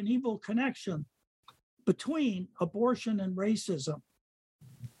dark and evil connection between abortion and racism.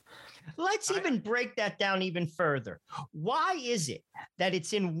 Let's even break that down even further. Why is it that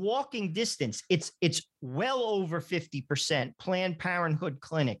it's in walking distance? It's well over 50% Planned Parenthood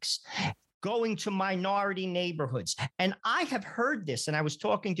clinics going to minority neighborhoods. And I have heard this, and I was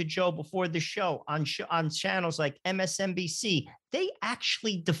talking to Joe before the show on channels like MSNBC. They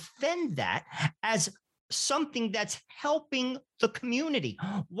actually defend that as something that's helping the community.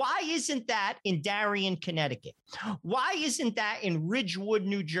 Why isn't that in Darien, Connecticut? Why isn't that in Ridgewood,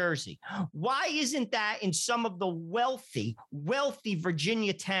 New Jersey? Why isn't that in some of the wealthy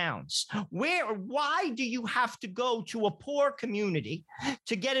Virginia towns? Why do you have to go to a poor community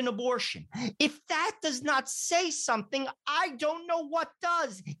to get an abortion? If that does not say something, I don't know what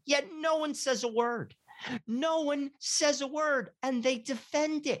does. Yet no one says a word. No one says a word, and they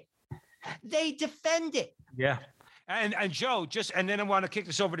defend it. They defend it. Yeah. And Joe, and then I want to kick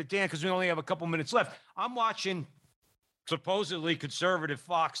this over to Dan because we only have a couple minutes left. I'm watching supposedly conservative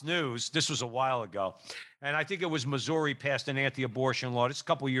Fox News. This was a while ago. And I think it was Missouri passed an anti-abortion law. This a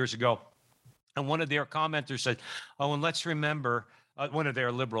couple of years ago. And one of their commenters said, oh, and let's remember, one of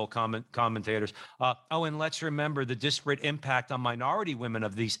their liberal commentators, and let's remember the disparate impact on minority women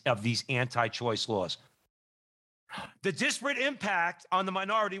of these anti-choice laws. The disparate impact on the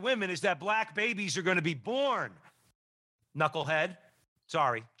minority women is that Black babies are going to be born. Knucklehead.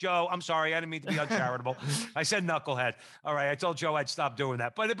 Sorry, Joe, I'm sorry. I didn't mean to be uncharitable. I said knucklehead. All right, I told Joe I'd stop doing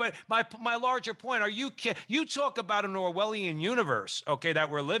that. But my larger point, you talk about an Orwellian universe, okay, that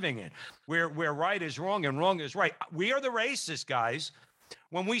we're living in, where right is wrong and wrong is right. We are the racist guys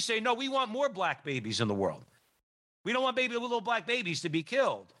when we say, no, we want more Black babies in the world. We don't want little Black babies to be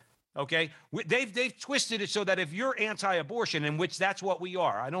killed. Okay, they've twisted it so that if you're anti-abortion, in which that's what we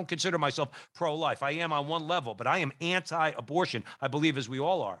are, I don't consider myself pro-life. I am on one level, but I am anti-abortion. I believe as we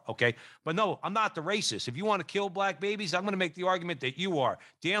all are. Okay, but no, I'm not the racist. If you want to kill Black babies, I'm going to make the argument that you are.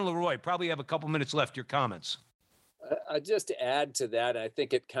 Dan LeRoy, probably have a couple minutes left. Your comments. I just add to that. I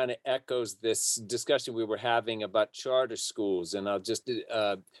think it kind of echoes this discussion we were having about charter schools. And I'll just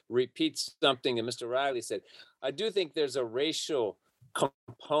repeat something that Mr. Reilly said. I do think there's a racial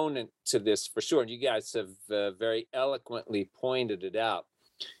component to this for sure. And you guys have very eloquently pointed it out.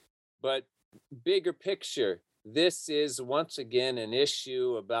 But bigger picture, this is once again an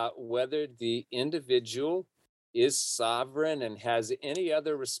issue about whether the individual is sovereign and has any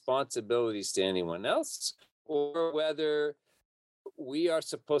other responsibilities to anyone else, or whether we are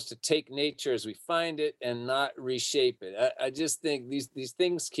supposed to take nature as we find it and not reshape it. I just think these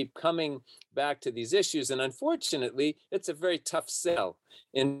things keep coming back to these issues. And unfortunately, it's a very tough sell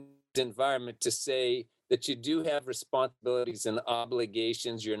in the environment to say that you do have responsibilities and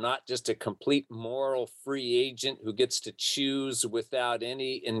obligations. You're not just a complete moral free agent who gets to choose without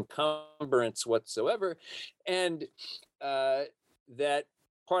any encumbrance whatsoever. And that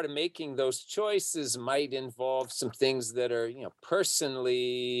part of making those choices might involve some things that are,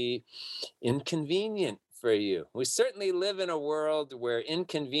 personally inconvenient for you. We certainly live in a world where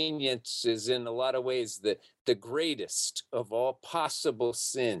inconvenience is in a lot of ways the greatest of all possible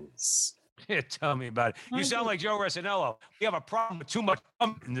sins. Tell me about it. You sound like Joe Resinello. We have a problem with too much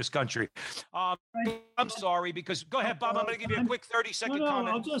in this country. I'm sorry, because go ahead, Bob. I'm going to give you a quick 30-second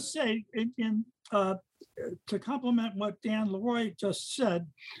comment. I'll just say, to complement what Dan LeRoy just said,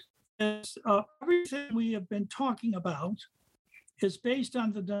 is everything we have been talking about is based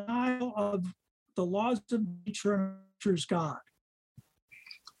on the denial of the laws of nature and nature's God.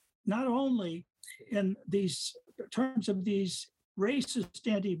 Not only in these terms of these racist,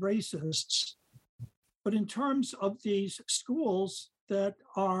 anti-racists, but in terms of these schools that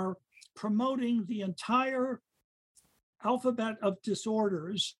are promoting the entire alphabet of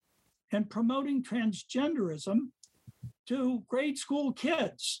disorders and promoting transgenderism to grade school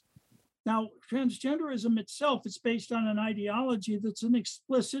kids. Now, transgenderism itself is based on an ideology that's an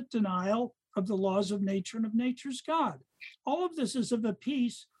explicit denial of the laws of nature and of nature's God. All of this is of a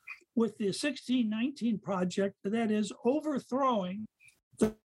piece with the 1619 Project, that is overthrowing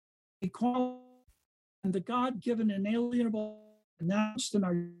the equality and the God-given inalienable announced in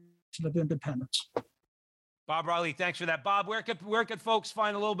our Declaration of Independence. Bob Reilly, thanks for that. Bob, where could folks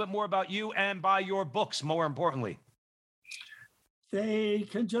find a little bit more about you and buy your books, more importantly? They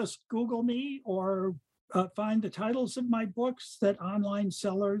can just Google me or find the titles of my books that online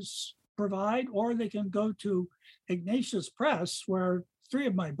sellers provide, or they can go to Ignatius Press, where 3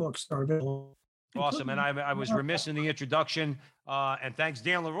 of my books are available. Awesome. And I was remiss in the introduction. And thanks,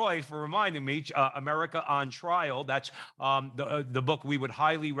 Dan LeRoy, for reminding me, America on Trial. That's the book we would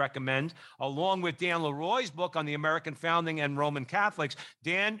highly recommend, along with Dan LeRoy's book on the American founding and Roman Catholics.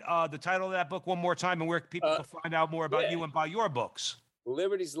 Dan, the title of that book one more time, and where people can find out more about you and buy your books.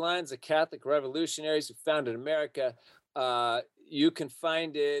 Liberty's Lines of Catholic Revolutionaries Who Founded America. You can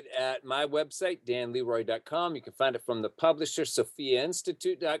find it at my website, danleroy.com. You can find it from the publisher,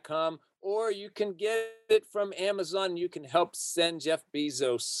 sophiainstitute.com, or you can get it from Amazon. You can help send Jeff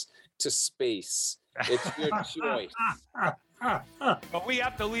Bezos to space. It's your choice. But we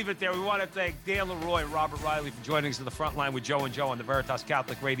have to leave it there. We want to thank Dan LeRoy and Robert Reilly for joining us to the front line with Joe and Joe on the Veritas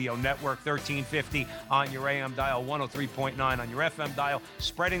Catholic Radio Network, 1350 on your AM dial, 103.9 on your FM dial,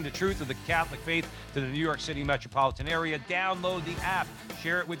 spreading the truth of the Catholic faith to the New York City metropolitan area. Download the app.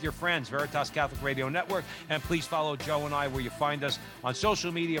 Share it with your friends, Veritas Catholic Radio Network. And please follow Joe and I where you find us on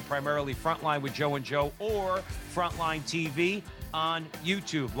social media, primarily Frontline with Joe and Joe or Frontline TV on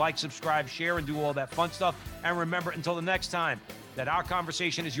YouTube. Like, subscribe, share, and do all that fun stuff. And remember, until the next time, that our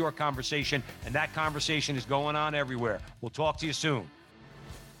conversation is your conversation, and that conversation is going on everywhere. We'll talk to you soon.